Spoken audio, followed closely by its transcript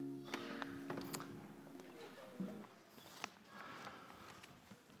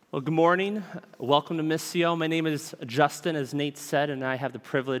Well, good morning. Welcome to Missio. My name is Justin, as Nate said, and I have the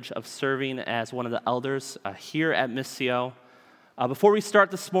privilege of serving as one of the elders here at Missio. Before we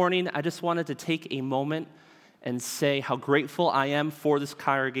start this morning, I just wanted to take a moment and say how grateful I am for this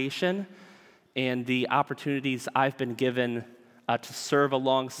congregation and the opportunities I've been given to serve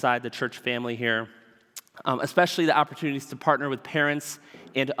alongside the church family here, especially the opportunities to partner with parents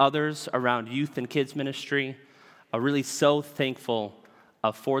and others around youth and kids ministry. I'm really so thankful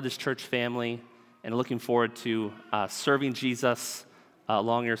for this church family, and looking forward to serving Jesus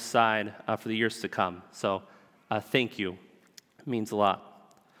along your side for the years to come. So thank you. It means a lot.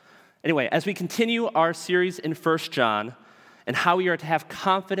 Anyway, as we continue our series in 1 John and how we are to have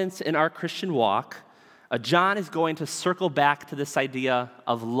confidence in our Christian walk, John is going to circle back to this idea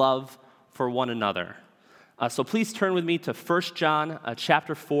of love for one another. So please turn with me to 1 John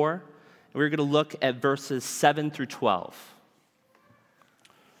chapter 4, and we're going to look at verses 7 through 12.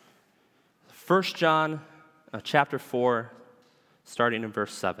 1 John chapter 4, starting in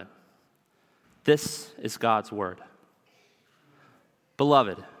verse 7. This is God's word.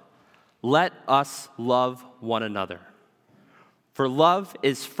 Beloved, let us love one another. For love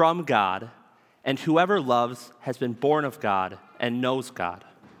is from God, and whoever loves has been born of God and knows God.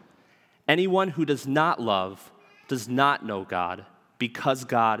 Anyone who does not love does not know God, because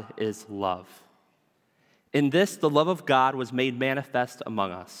God is love. In this, the love of God was made manifest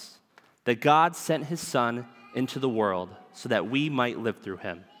among us, that God sent his Son into the world so that we might live through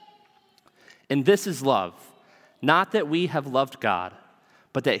him. And this is love, not that we have loved God,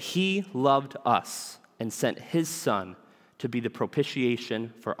 but that he loved us and sent his Son to be the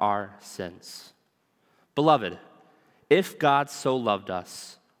propitiation for our sins. Beloved, if God so loved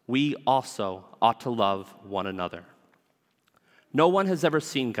us, we also ought to love one another. No one has ever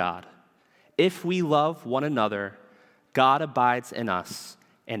seen God. If we love one another, God abides in us,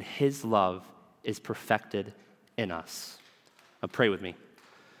 and his love is perfected in us. Now pray with me.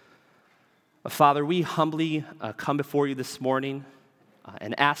 Father, we humbly come before you this morning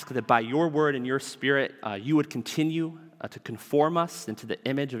and ask that by your word and your spirit, you would continue to conform us into the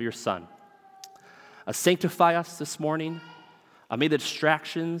image of your Son. Sanctify us this morning. May the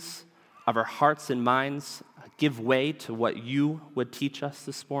distractions of our hearts and minds give way to what you would teach us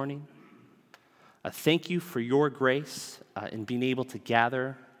this morning. Thank you for your grace in being able to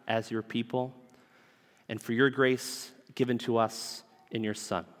gather as your people, and for your grace given to us in your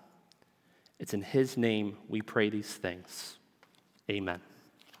Son. It's in his name we pray these things. Amen.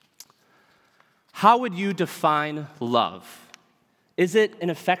 How would you define love? Is it an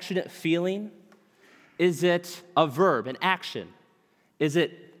affectionate feeling? Is it a verb, an action? Is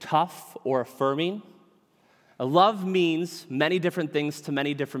it tough or affirming? Love means many different things to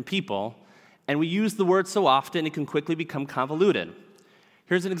many different people, and we use the word so often it can quickly become convoluted.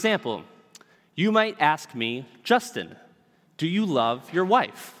 Here's an example. You might ask me, Justin, do you love your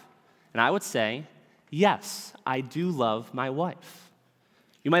wife? And I would say, yes, I do love my wife.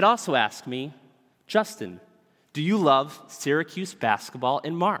 You might also ask me, Justin, do you love Syracuse basketball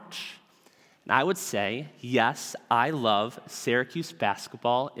in March? And I would say, yes, I love Syracuse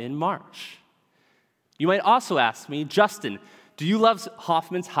basketball in March. You might also ask me, Justin, do you love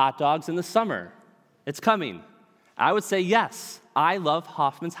Hoffman's hot dogs in the summer? It's coming. I would say, yes, I love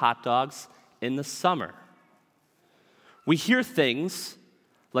Hoffman's hot dogs in the summer. We hear things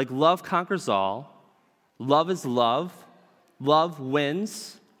like love conquers all, love is love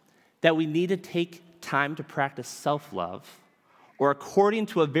wins, that we need to take time to practice self-love, or according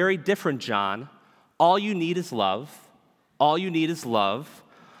to a very different John, all you need is love, all you need is love,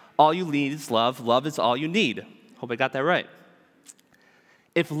 all you need is love, love is all you need. Hope I got that right.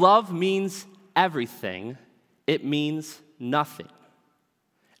 If love means everything, it means nothing.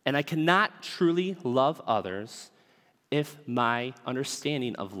 And I cannot truly love others if my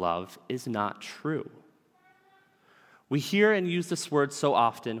understanding of love is not true. We hear and use this word so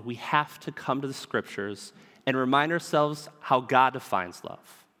often, we have to come to the scriptures and remind ourselves how God defines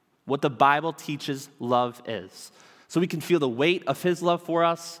love, what the Bible teaches love is, so we can feel the weight of his love for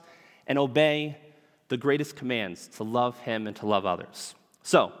us and obey the greatest commands to love him and to love others.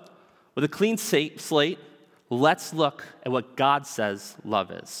 So, with a clean slate, let's look at what God says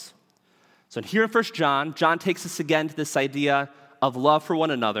love is. So here in 1 John, John takes us again to this idea of love for one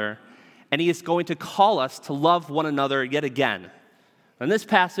another, and he is going to call us to love one another yet again. In this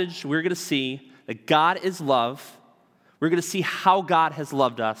passage, we're going to see that God is love. We're going to see how God has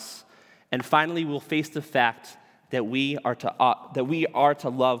loved us, and finally, we'll face the fact that we are to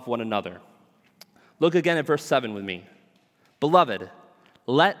love one another. Look again at verse 7 with me. Beloved,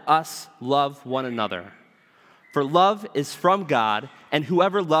 let us love one another. For love is from God, and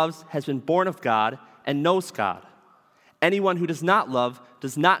whoever loves has been born of God and knows God. Anyone who does not love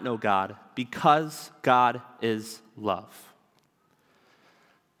does not know God, because God is love.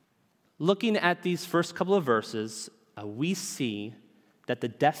 Looking at these first couple of verses, we see that the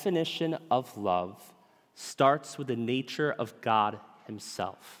definition of love starts with the nature of God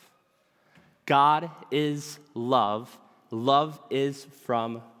himself. God is love. Love is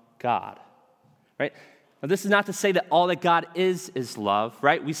from God, right? Now, this is not to say that all that God is love,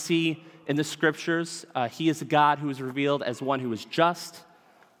 right? We see in the scriptures, he is a God who is revealed as one who is just,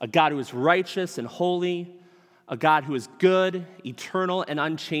 a God who is righteous and holy, a God who is good, eternal, and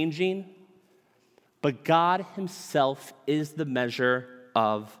unchanging. But God himself is the measure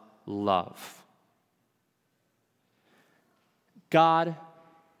of love.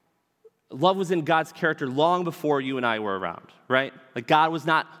 Love was in God's character long before you and I were around, right? Like God was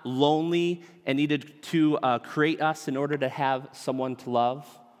not lonely and needed to create us in order to have someone to love,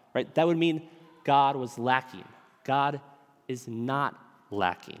 right? That would mean God was lacking. God is not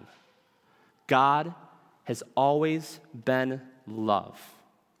lacking. God has always been love.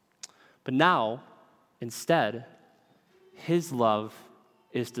 But now, instead, his love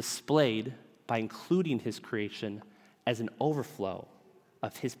is displayed by including his creation as an overflow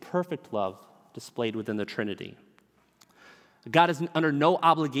of his perfect love displayed within the Trinity. God is under no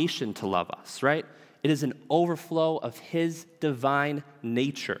obligation to love us, right? It is an overflow of his divine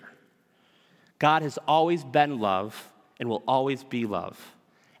nature. God has always been love and will always be love.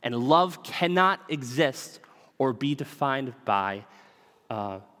 And love cannot exist or be defined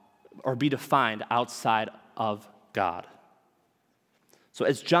outside of God. So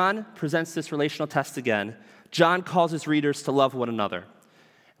as John presents this relational test again, John calls his readers to love one another.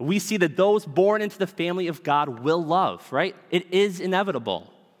 We see that those born into the family of God will love, right? It is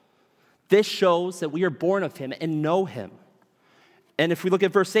inevitable. This shows that we are born of him and know him. And if we look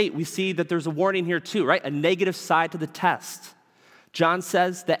at verse 8, we see that there's a warning here too, right? A negative side to the test. John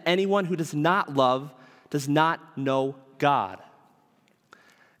says that anyone who does not love does not know God.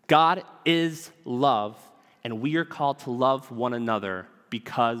 God is love, and we are called to love one another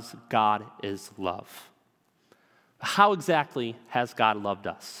because God is love. How exactly has God loved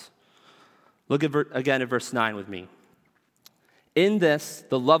us? Look again at verse 9 with me. In this,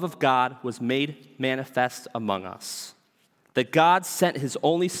 the love of God was made manifest among us, that God sent his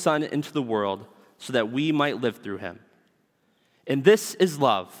only Son into the world so that we might live through him. And this is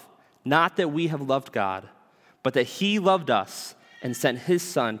love, not that we have loved God, but that he loved us and sent his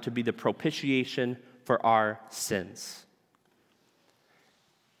Son to be the propitiation for our sins.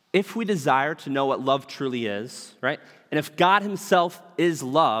 If we desire to know what love truly is, right, and if God himself is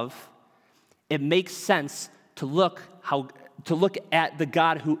love, it makes sense to look at the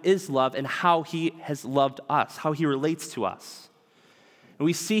God who is love and how he has loved us, how he relates to us. And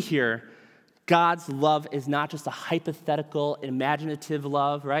we see here, God's love is not just a hypothetical, imaginative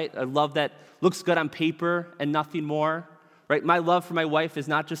love, right? A love that looks good on paper and nothing more, right? My love for my wife is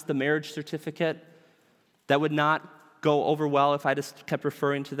not just the marriage certificate. That would not go over well if I just kept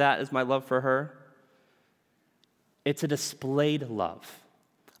referring to that as my love for her. It's a displayed love,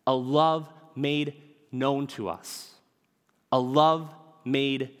 a love made known to us, a love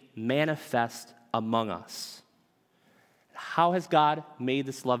made manifest among us. How has God made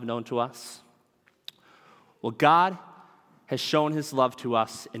this love known to us? Well, God has shown his love to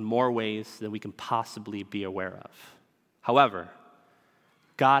us in more ways than we can possibly be aware of. However,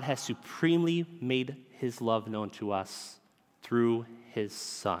 God has supremely made his love known to us through his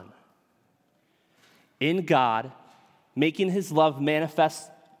Son. In God, making his love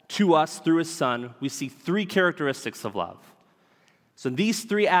manifest to us through his Son, we see three characteristics of love. So these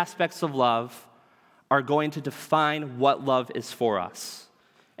three aspects of love are going to define what love is for us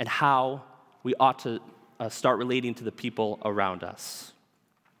and how we ought to start relating to the people around us.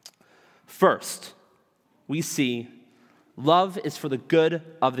 First, we see love is for the good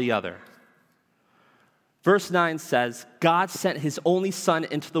of the other. Verse 9 says, God sent his only Son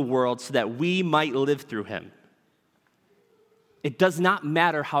into the world so that we might live through him. It does not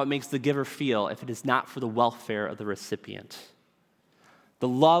matter how it makes the giver feel if it is not for the welfare of the recipient. The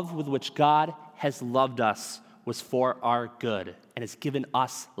love with which God has loved us was for our good and has given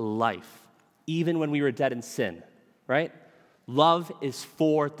us life, even when we were dead in sin, right? Love is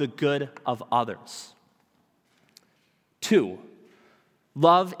for the good of others. 2,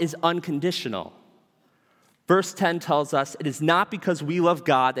 love is unconditional. Verse 10 tells us it is not because we love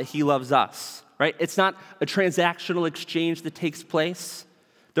God that he loves us, right? It's not a transactional exchange that takes place.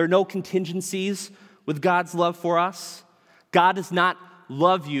 There are no contingencies with God's love for us. God does not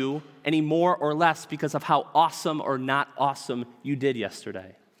love you any more or less because of how awesome or not awesome you did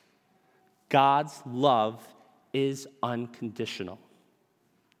yesterday. God's love is unconditional.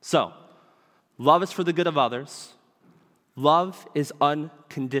 So, love is for the good of others. Love is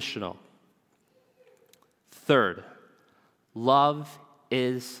unconditional. Third, love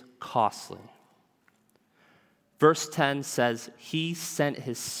is costly. Verse 10 says, He sent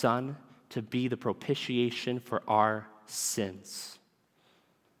His Son to be the propitiation for our sins.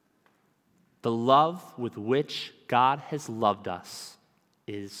 The love with which God has loved us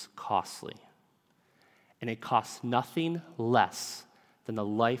is costly. And it costs nothing less than the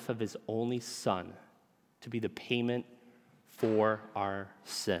life of His only Son to be the payment for our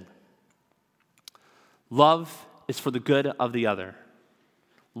sin. Love is for the good of the other.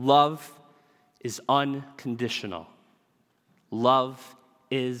 Love is unconditional. Love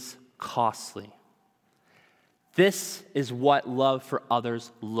is costly. This is what love for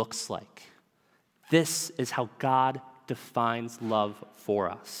others looks like. This is how God defines love for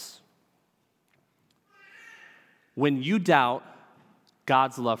us. When you doubt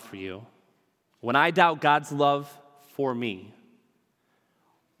God's love for you, when I doubt God's love for me,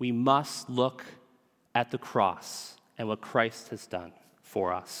 we must look at the cross and what Christ has done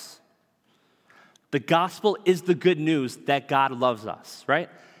for us. The gospel is the good news that God loves us, right?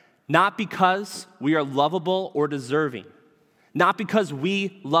 Not because we are lovable or deserving. Not because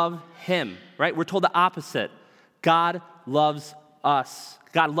we love Him, right? We're told the opposite. God loves us.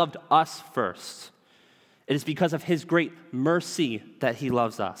 God loved us first. It is because of His great mercy that He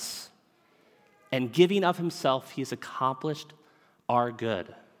loves us. And giving of Himself, He has accomplished our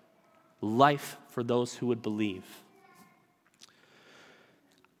good. Life for those who would believe.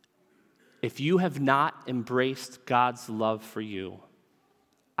 If you have not embraced God's love for you,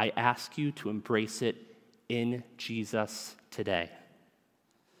 I ask you to embrace it in Jesus today.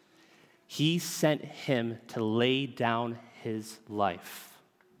 He sent Him to lay down His life.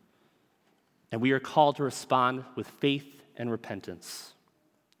 And we are called to respond with faith and repentance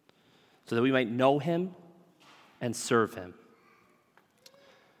so that we might know Him and serve Him.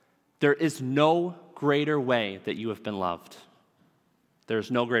 There is no greater way that you have been loved. There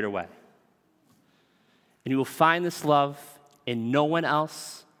is no greater way. And you will find this love in no one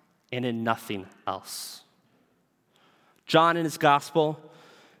else and in nothing else. John in his gospel,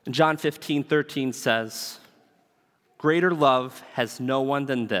 in John 15:13 says, Greater love has no one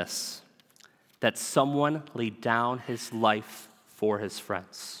than this, that someone laid down his life for his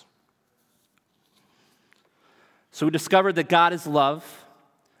friends. So we discovered that God is love.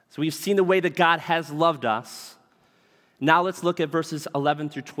 So we've seen the way that God has loved us. Now let's look at verses 11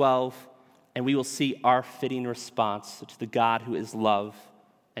 through 12, and we will see our fitting response to the God who is love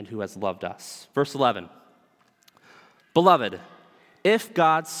and who has loved us. Verse 11. Beloved, if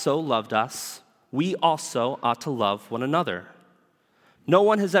God so loved us, we also ought to love one another. No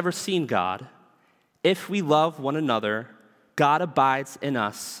one has ever seen God. If we love one another, God abides in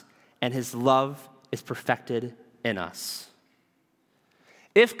us, and His love is perfected in us.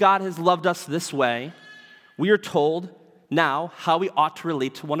 If God has loved us this way, we are told now how we ought to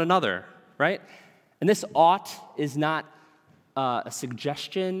relate to one another, right? And this ought is not a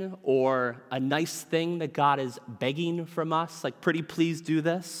suggestion or a nice thing that God is begging from us, like, pretty please do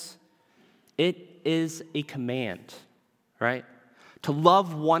this. It is a command, right? To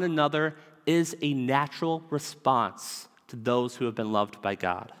love one another is a natural response to those who have been loved by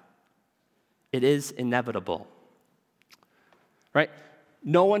God. It is inevitable, right?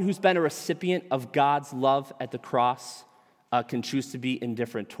 No one who's been a recipient of God's love at the cross can choose to be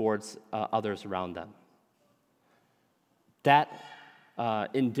indifferent towards others around them. That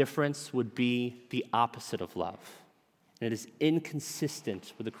indifference would be the opposite of love. And it is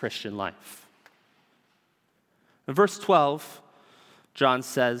inconsistent with the Christian life. In verse 12, John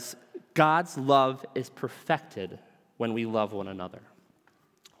says, God's love is perfected when we love one another.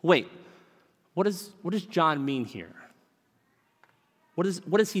 Wait, what does John mean here? What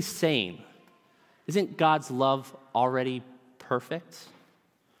is he saying? Isn't God's love already perfect?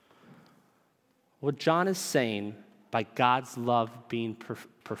 What John is saying by God's love being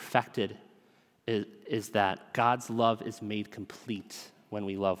perfected is that God's love is made complete when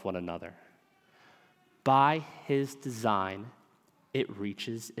we love one another. By His design, it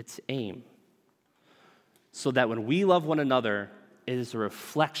reaches its aim. So that when we love one another, it is a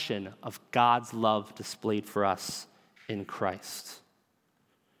reflection of God's love displayed for us in Christ.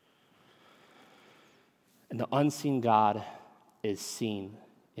 And the unseen God is seen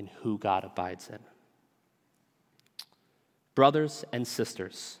in who God abides in. Brothers and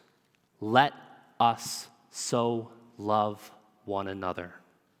sisters, let us so love one another.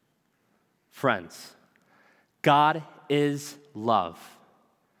 Friends, God is love.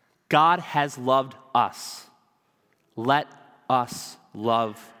 God has loved us. Let us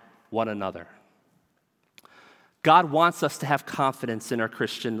love one another. God wants us to have confidence in our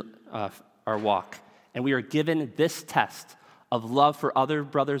Christian our walk, and we are given this test of love for other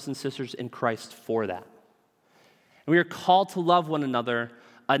brothers and sisters in Christ for that. And we are called to love one another,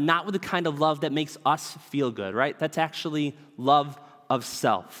 not with the kind of love that makes us feel good, right? That's actually love of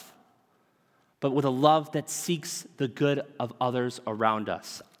self, but with a love that seeks the good of others around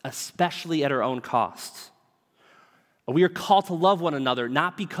us, especially at our own cost. We are called to love one another,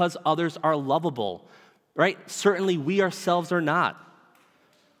 not because others are lovable, right? Certainly we ourselves are not.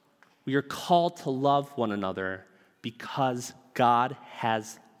 We are called to love one another because God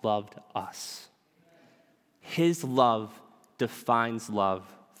has loved us. His love defines love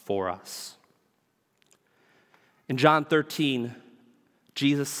for us. In John 13,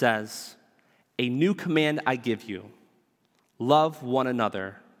 Jesus says, "A new command I give you, love one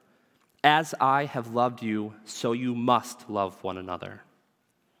another. As I have loved you, so you must love one another.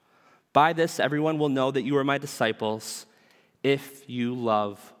 By this, everyone will know that you are my disciples, if you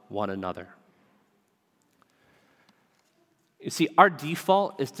love one another." You see, our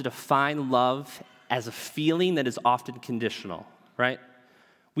default is to define love as a feeling that is often conditional, right?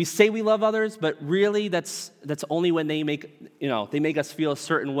 We say we love others, but really that's only when they make us feel a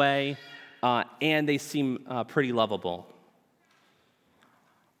certain way, and they seem pretty lovable.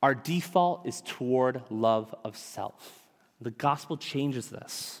 Our default is toward love of self. The gospel changes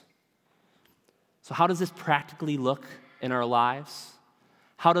this. So how does this practically look in our lives?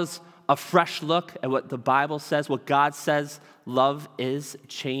 How does a fresh look at what the Bible says, what God says love is,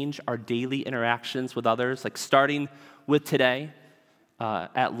 change our daily interactions with others, like starting with today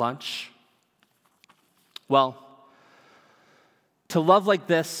at lunch? Well, to love like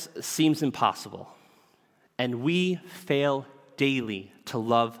this seems impossible, and we fail daily to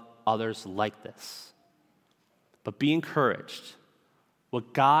love others like this. But be encouraged.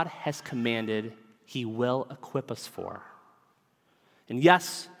 What God has commanded, He will equip us for. And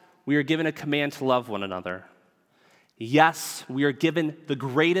yes, we are given a command to love one another. Yes, we are given the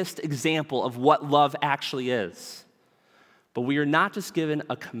greatest example of what love actually is. But we are not just given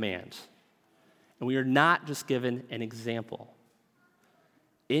a command, and we are not just given an example.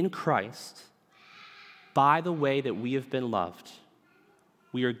 In Christ, by the way that we have been loved,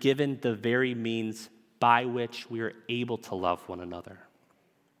 we are given the very means by which we are able to love one another.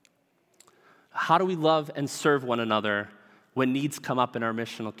 How do we love and serve one another when needs come up in our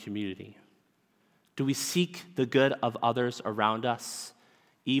missional community? Do we seek the good of others around us,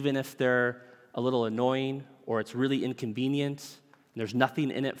 even if they're a little annoying or it's really inconvenient and there's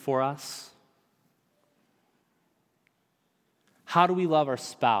nothing in it for us? How do we love our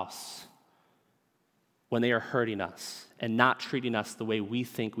spouse when they are hurting us and not treating us the way we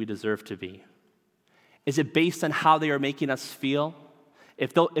think we deserve to be? Is it based on how they are making us feel?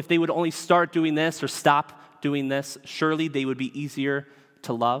 If they would only start doing this or stop doing this, surely they would be easier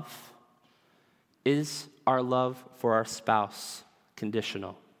to love. Is our love for our spouse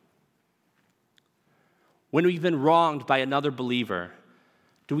conditional? When we've been wronged by another believer,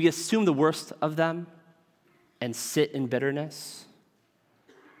 do we assume the worst of them and sit in bitterness?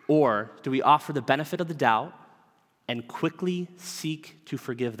 Or do we offer the benefit of the doubt and quickly seek to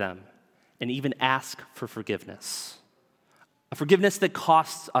forgive them and even ask for forgiveness? A forgiveness that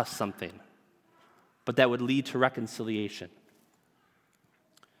costs us something, but that would lead to reconciliation.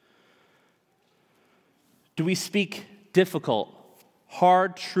 Do we speak difficult,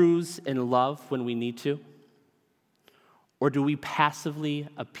 hard truths in love when we need to? Or do we passively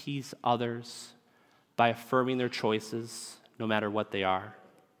appease others by affirming their choices, no matter what they are?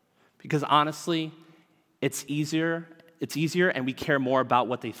 Because honestly, it's easier and we care more about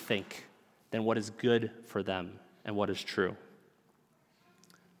what they think than what is good for them and what is true.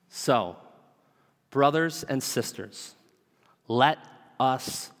 So, brothers and sisters, let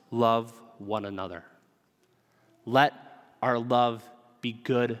us love one another. Let our love be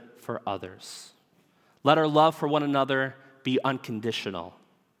good for others. Let our love for one another be unconditional.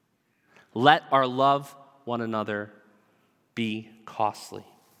 Let our love one another be costly.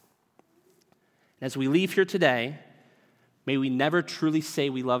 As we leave here today, may we never truly say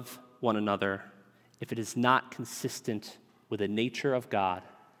we love one another if it is not consistent with the nature of God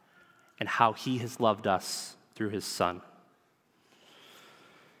and how He has loved us through His Son.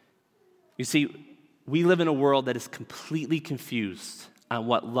 You see, we live in a world that is completely confused on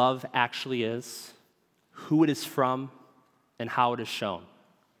what love actually is, who it is from, and how it is shown.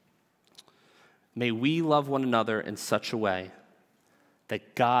 May we love one another in such a way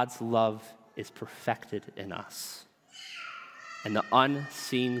that God's love is perfected in us, and the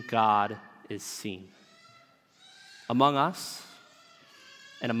unseen God is seen among us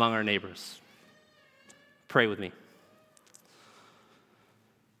and among our neighbors. Pray with me.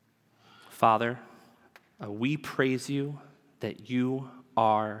 Father, we praise you that you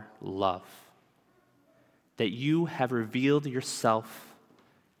are love, that you have revealed yourself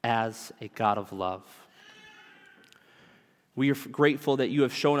as a God of love. We are grateful that you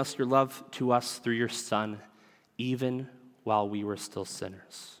have shown us your love to us through your Son, even while we were still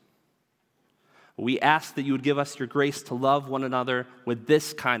sinners. We ask that you would give us your grace to love one another with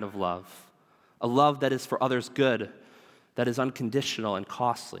this kind of love, a love that is for others' good, that is unconditional and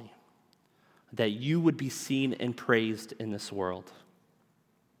costly, that you would be seen and praised in this world.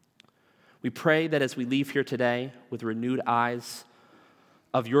 We pray that as we leave here today with renewed eyes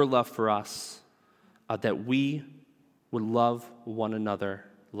of your love for us, that we would love one another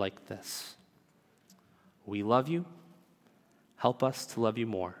like this. We love you. Help us to love you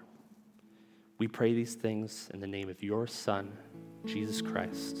more. We pray these things in the name of your Son, Jesus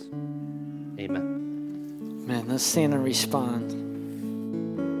Christ. Amen. Man, let's stand and respond.